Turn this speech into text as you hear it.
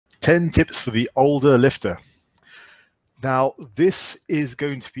10 tips for the older lifter. Now, this is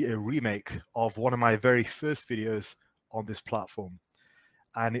going to be a remake of one of my very first videos on this platform.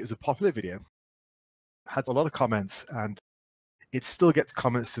 And it was a popular video, had a lot of comments, and it still gets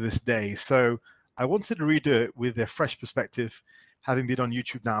comments to this day. So I wanted to redo it with a fresh perspective, having been on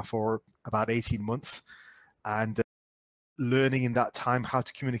YouTube now for about 18 months and learning in that time how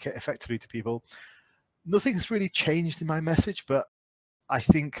to communicate effectively to people. Nothing's really changed in my message, but I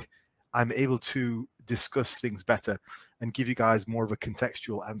think I'm able to discuss things better and give you guys more of a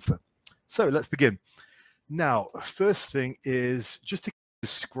contextual answer. So let's begin. Now, first thing is just to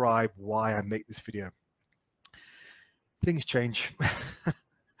describe why I make this video. Things change.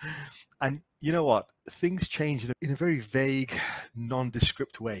 And you know what? Things change in a very vague,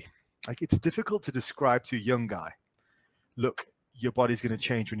 nondescript way. Like, it's difficult to describe to a young guy, look, your body's going to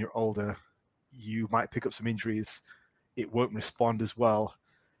change when you're older. You might pick up some injuries. It won't respond as well,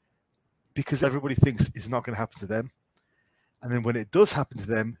 because everybody thinks it's not going to happen to them. And then when it does happen to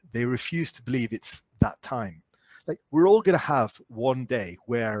them, they refuse to believe it's that time. Like, we're all going to have one day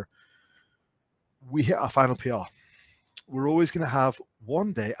where we hit our final PR. We're always going to have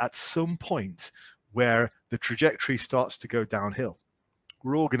one day at some point where the trajectory starts to go downhill.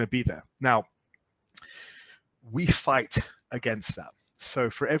 We're all going to be there. Now, we fight against that. So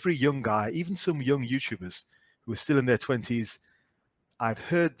for every young guy, even some young YouTubers who are still in their 20s, I've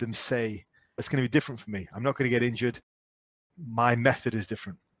heard them say, it's going to be different for me. I'm not going to get injured. My method is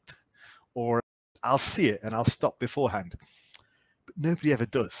different. Or I'll see it and I'll stop beforehand. But nobody ever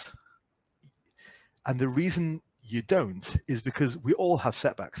does. And the reason you don't is because we all have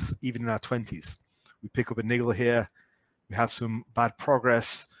setbacks, even in our 20s. We pick up a niggle here. We have some bad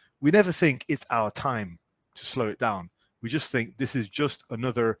progress. We never think it's our time to slow it down. We just think this is just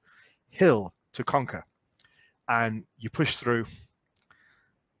another hill to conquer. And you push through.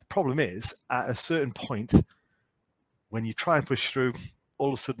 The problem is, at a certain point, when you try and push through, all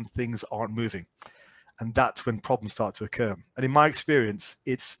of a sudden things aren't moving. And that's when problems start to occur. And in my experience,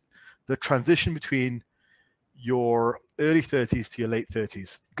 it's the transition between your early 30s to your late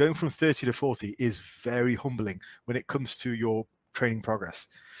 30s. Going from 30 to 40 is very humbling when it comes to your training progress.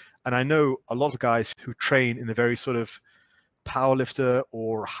 And I know a lot of guys who train in a very sort of powerlifter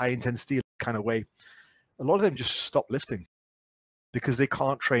or high intensity kind of way. A lot of them just stop lifting because they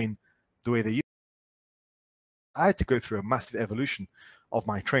can't train the way they used to. I had to go through a massive evolution of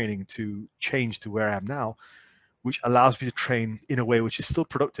my training to change to where I am now, which allows me to train in a way which is still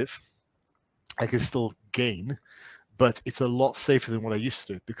productive. I can still gain, but it's a lot safer than what I used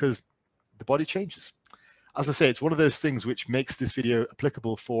to do because the body changes. As I say, it's one of those things which makes this video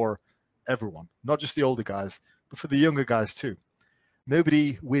applicable for everyone, not just the older guys, but for the younger guys too.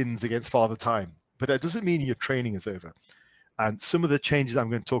 Nobody wins against Father Time, but that doesn't mean your training is over. And some of the changes I'm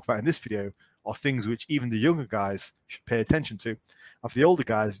going to talk about in this video are things which even the younger guys should pay attention to. And for the older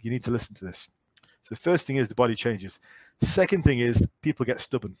guys, you need to listen to this. So the first thing is the body changes. Second thing is people get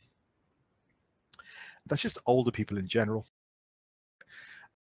stubborn. That's just older people in general.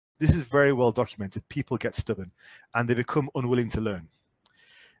 This is very well documented. People get stubborn and they become unwilling to learn.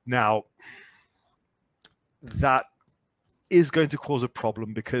 Now, that is going to cause a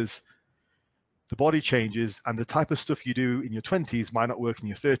problem because the body changes and the type of stuff you do in your 20s might not work in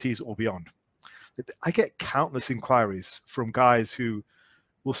your 30s or beyond. I get countless inquiries from guys who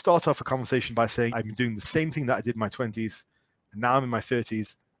will start off a conversation by saying, I've been doing the same thing that I did in my 20s, and now I'm in my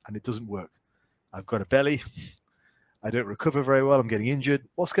 30s and it doesn't work. I've got a belly. I don't recover very well. I'm getting injured.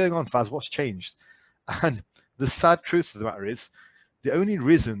 What's going on, Faz? What's changed? And the sad truth of the matter is the only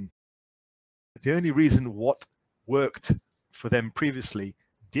reason what worked for them previously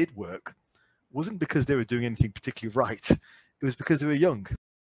did work wasn't because they were doing anything particularly right. It was because they were young.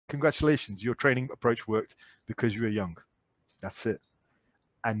 Congratulations, your training approach worked because you were young. That's it.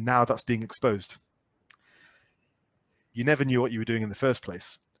 And now that's being exposed. You never knew what you were doing in the first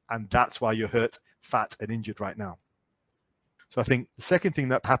place. And that's why you're hurt, fat, and injured right now. So I think the second thing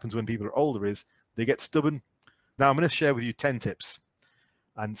that happens when people are older is they get stubborn. Now I'm going to share with you 10 tips.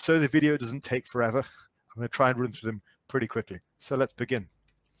 And so the video doesn't take forever, I'm going to try and run through them pretty quickly. So let's begin.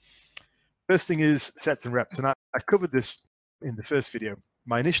 First thing is sets and reps. And I covered this in the first video.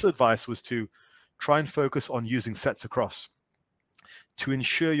 My initial advice was to try and focus on using sets across to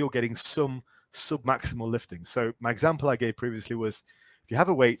ensure you're getting some sub-maximal lifting. So my example I gave previously was, if you have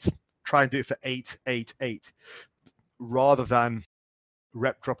a weight, try and do it for 8, 8, 8, rather than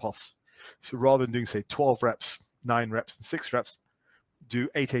rep drop-offs. So rather than doing, say, 12 reps, 9 reps, and 6 reps, do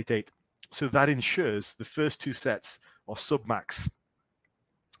 8, 8, 8. So that ensures the first 2 sets are sub-max.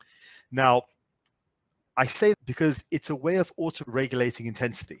 Now, I say that because it's a way of auto-regulating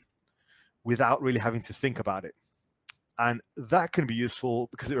intensity. without really having to think about it. And that can be useful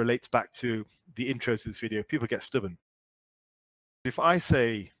because it relates back to the intro to this video. People get stubborn. If I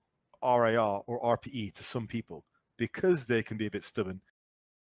say RAR or RPE to some people, because they can be a bit stubborn,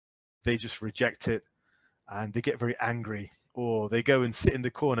 they just reject it and they get very angry, or they go and sit in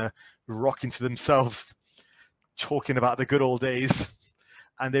the corner rocking to themselves, talking about the good old days,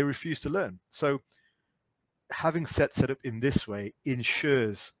 and they refuse to learn. So having sets set up in this way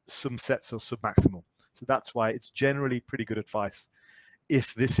ensures some sets are submaximal. So that's why it's generally pretty good advice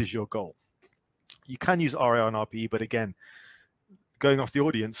if this is your goal. You can use RAR and RPE, but again, going off the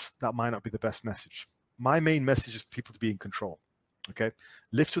audience, that might not be the best message. My main message is for people to be in control. Okay,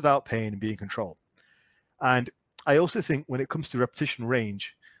 lift without pain and be in control. And I also think when it comes to repetition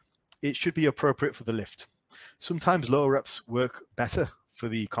range, it should be appropriate for the lift. Sometimes lower reps work better for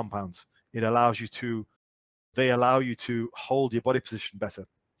the compounds. It allows you to, they allow you to hold your body position better.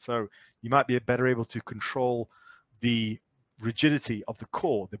 So you might be better able to control the rigidity of the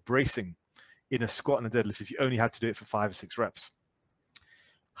core, the bracing in a squat and a deadlift if you only had to do it for 5 or 6 reps.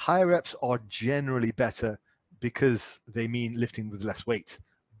 Higher reps are generally better because they mean lifting with less weight.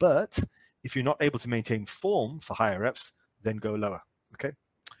 But if you're not able to maintain form for higher reps, then go lower, okay?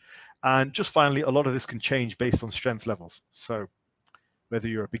 And just finally, a lot of this can change based on strength levels. So whether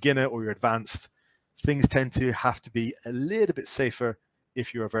you're a beginner or you're advanced, things tend to have to be a little bit safer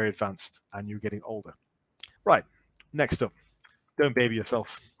if you are very advanced and you're getting older. Right, next up, don't baby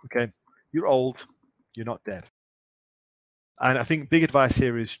yourself, okay? You're old, you're not dead. And I think big advice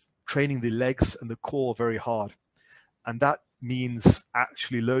here is training the legs and the core very hard. And that means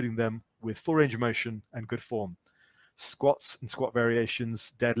actually loading them with full range of motion and good form. Squats and squat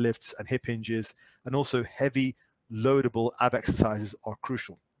variations, deadlifts and hip hinges, and also heavy loadable ab exercises are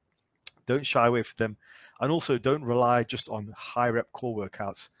crucial. Don't shy away from them. And also don't rely just on high rep core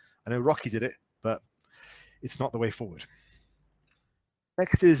workouts. I know Rocky did it, but it's not the way forward.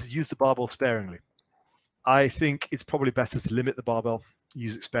 Next is use the barbell sparingly. I think it's probably better to limit the barbell,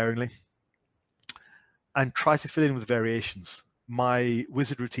 use it sparingly, and try to fill in with variations. My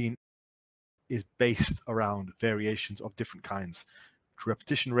wizard routine is based around variations of different kinds,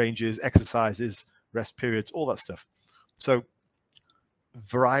 repetition ranges, exercises, rest periods, all that stuff. So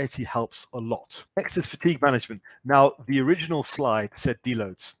variety helps a lot. Next is fatigue management. Now, the original slide said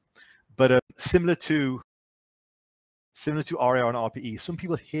deloads, but similar to RAR and RPE, some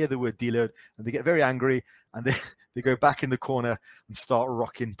people hear the word deload and they get very angry and they go back in the corner and start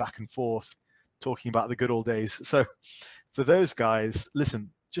rocking back and forth, talking about the good old days. So for those guys,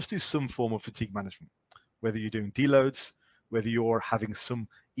 listen, just do some form of fatigue management, whether you're doing deloads, whether you're having some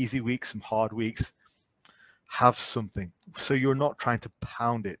easy weeks, some hard weeks, have something so you're not trying to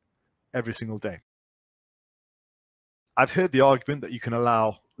pound it every single day. I've heard the argument that you can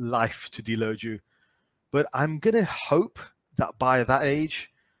allow life to deload you, but I'm going to hope that by that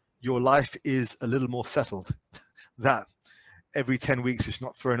age, your life is a little more settled, that every 10 weeks it's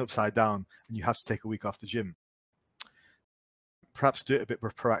not thrown upside down and you have to take a week off the gym. Perhaps do it a bit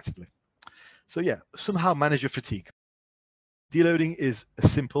more proactively. So yeah, somehow manage your fatigue. Deloading is a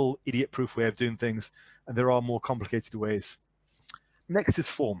simple, idiot-proof way of doing things, and there are more complicated ways. Next is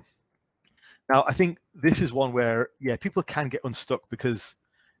form. Now, I think this is one where, yeah, people can get unstuck because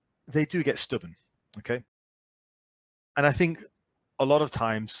they do get stubborn, okay? And I think a lot of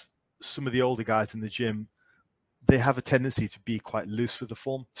times, some of the older guys in the gym, they have a tendency to be quite loose with the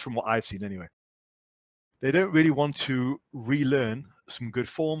form, from what I've seen anyway. They don't really want to relearn some good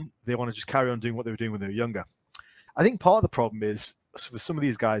form. They want to just carry on doing what they were doing when they were younger. I think part of the problem is with some of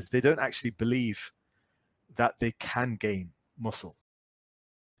these guys, they don't actually believe that they can gain muscle.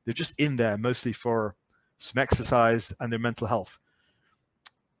 They're just in there mostly for some exercise and their mental health.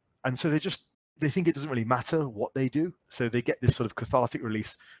 And so they think it doesn't really matter what they do. So they get this sort of cathartic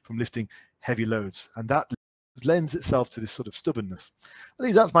release from lifting heavy loads. And that lends itself to this sort of stubbornness. I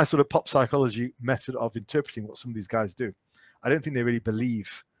think that's my sort of pop psychology method of interpreting what some of these guys do. I don't think they really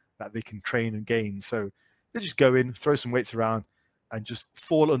believe that they can train and gain. So they just go in, throw some weights around, and just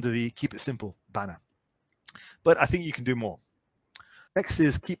fall under the keep it simple banner. But I think you can do more. Next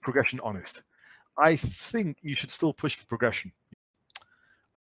is keep progression honest. I think you should still push for progression.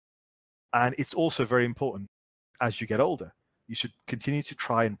 And it's also very important as you get older. You should continue to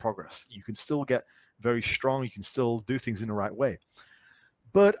try and progress. You can still get very strong. You can still do things in the right way.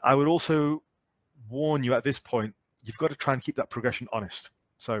 But I would also warn you at this point, you've got to try and keep that progression honest.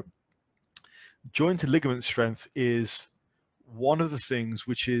 So joint and ligament strength is one of the things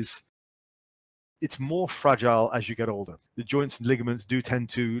which is, it's more fragile as you get older. The joints and ligaments do tend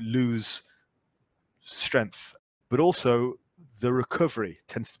to lose strength, but also the recovery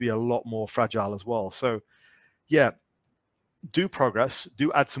tends to be a lot more fragile as well. So yeah, do progress,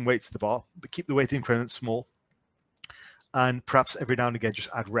 do add some weight to the bar, but keep the weight increment small. And perhaps every now and again, just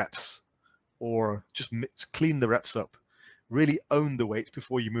add reps or just clean the reps up. Really own the weight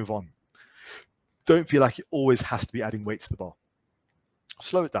before you move on. Don't feel like it always has to be adding weight to the bar.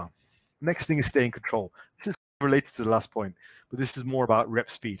 Slow it down. Next thing is stay in control. This is related to the last point, but this is more about rep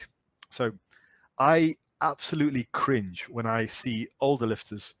speed. So I absolutely cringe when I see older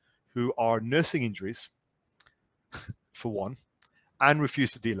lifters who are nursing injuries, for one, and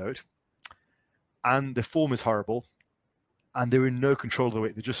refuse to deload, and their form is horrible, and they're in no control of the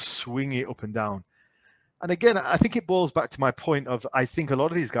weight. They're just swinging it up and down. And again, I think it boils back to my point of, I think a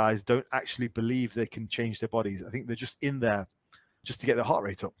lot of these guys don't actually believe they can change their bodies. I think they're just in there just to get their heart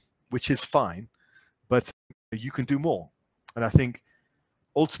rate up, which is fine, but you can do more. And I think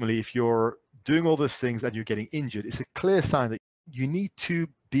ultimately, if you're doing all those things and you're getting injured, it's a clear sign that you need to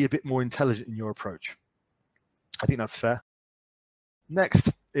be a bit more intelligent in your approach. I think that's fair.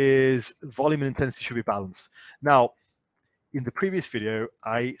 Next is volume and intensity should be balanced. Now, in the previous video,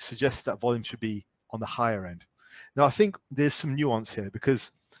 I suggested that volume should be on the higher end. Now, I think there's some nuance here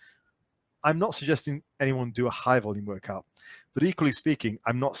because I'm not suggesting anyone do a high volume workout, but equally speaking,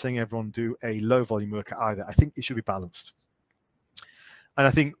 I'm not saying everyone do a low volume workout either. I think it should be balanced. And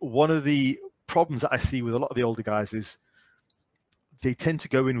I think one of the problems that I see with a lot of the older guys is they tend to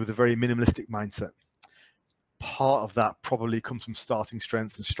go in with a very minimalistic mindset. Part of that probably comes from starting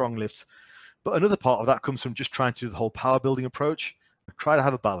strengths and strong lifts, but another part of that comes from just trying to do the whole power building approach. Try to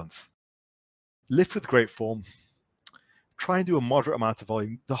have a balance. Lift with great form. Try and do a moderate amount of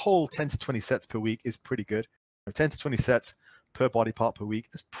volume. The whole 10 to 20 sets per week is pretty good. 10 to 20 sets per body part per week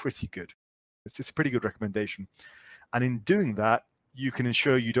is pretty good. It's just a pretty good recommendation. And in doing that, you can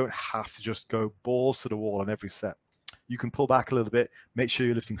ensure you don't have to just go balls to the wall on every set. You can pull back a little bit, make sure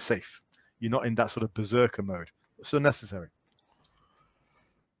you're lifting safe. You're not in that sort of berserker mode. It's unnecessary.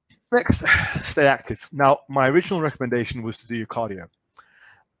 Next, stay active. Now, my original recommendation was to do your cardio.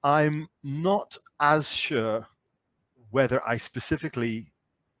 I'm not as sure whether I specifically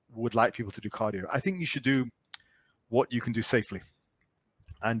would like people to do cardio. I think you should do what you can do safely.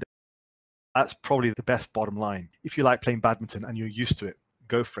 And that's probably the best bottom line. If you like playing badminton and you're used to it,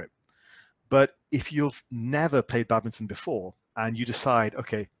 go for it. But if you've never played badminton before and you decide,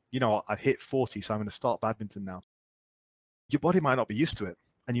 okay, you know what, I've hit 40, so I'm going to start badminton now, your body might not be used to it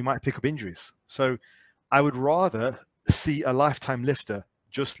and you might pick up injuries. So I would rather see a lifetime lifter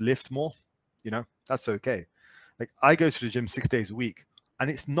just lift more. You know, that's okay. Like, I go to the gym 6 days a week, and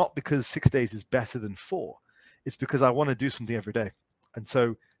it's not because 6 days is better than 4. It's because I want to do something every day. And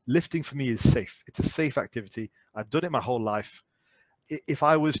so lifting for me is safe. It's a safe activity. I've done it my whole life. If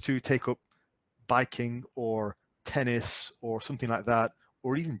I was to take up biking or tennis or something like that,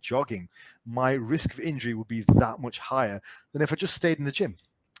 or even jogging, my risk of injury would be that much higher than if I just stayed in the gym.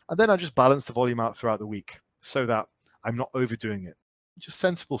 And then I just balance the volume out throughout the week so that I'm not overdoing it. Just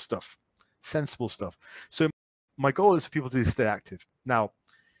sensible stuff. Sensible stuff. So my goal is for people to stay active. Now,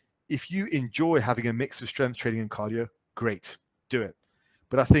 if you enjoy having a mix of strength training and cardio, great, do it.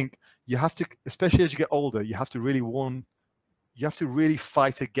 But I think you have to, especially as you get older, you have to really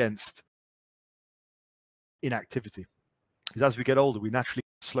fight against inactivity. Because as we get older, we naturally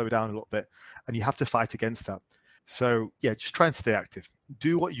slow down a little bit, and you have to fight against that. So yeah, just try and stay active.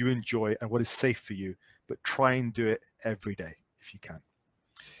 Do what you enjoy and what is safe for you, but try and do it every day if you can.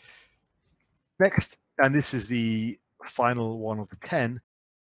 Next, and this is the final one of the 10,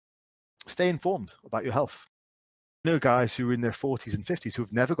 stay informed about your health. I know guys who are in their 40s and 50s who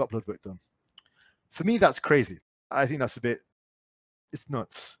have never got blood work done. For me, that's crazy. I think that's it's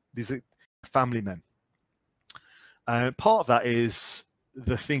nuts. These are family men. And part of that is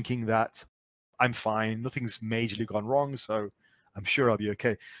the thinking that I'm fine, nothing's majorly gone wrong, so I'm sure I'll be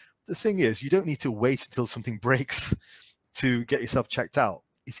okay. The thing is, you don't need to wait until something breaks to get yourself checked out.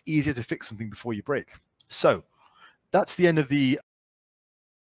 It's easier to fix something before you break. So that's the end of the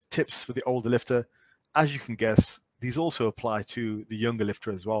tips for the older lifter. As you can guess, these also apply to the younger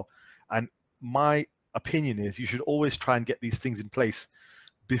lifter as well. And my opinion is you should always try and get these things in place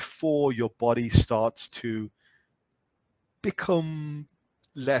before your body starts to become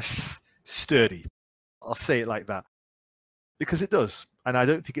less sturdy. I'll say it like that, because it does. And I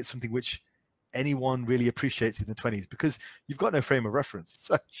don't think it's something which anyone really appreciates in the 20s, because you've got no frame of reference.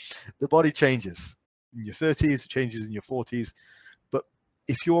 So the body changes in your 30s, it changes in your 40s. But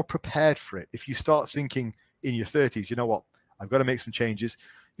if you're prepared for it, if you start thinking in your 30s, you know what, I've got to make some changes,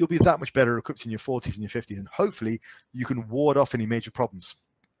 you'll be that much better equipped in your 40s and your 50s. And hopefully you can ward off any major problems.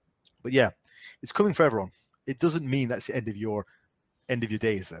 But yeah, it's coming for everyone. It doesn't mean that's the end of your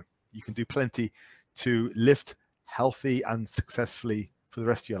days though. You can do plenty to lift healthy and successfully for the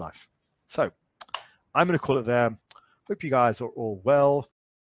rest of your life. So I'm going to call it there. Hope you guys are all well.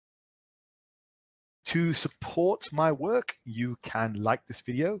 To support my work, you can like this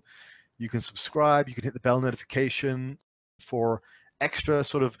video, you can subscribe, you can hit the bell notification for extra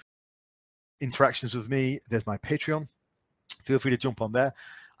sort of interactions with me. There's my Patreon. Feel free to jump on there.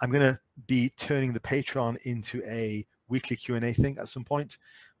 I'm going to be turning the Patreon into a weekly Q&A thing at some point,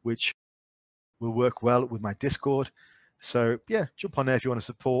 which will work well with my Discord. So yeah, jump on there if you want to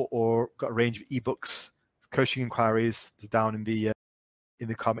support, or got a range of ebooks, coaching inquiries down in the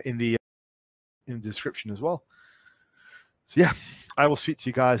description as well. So yeah, I will speak to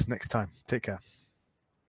you guys next time. Take care.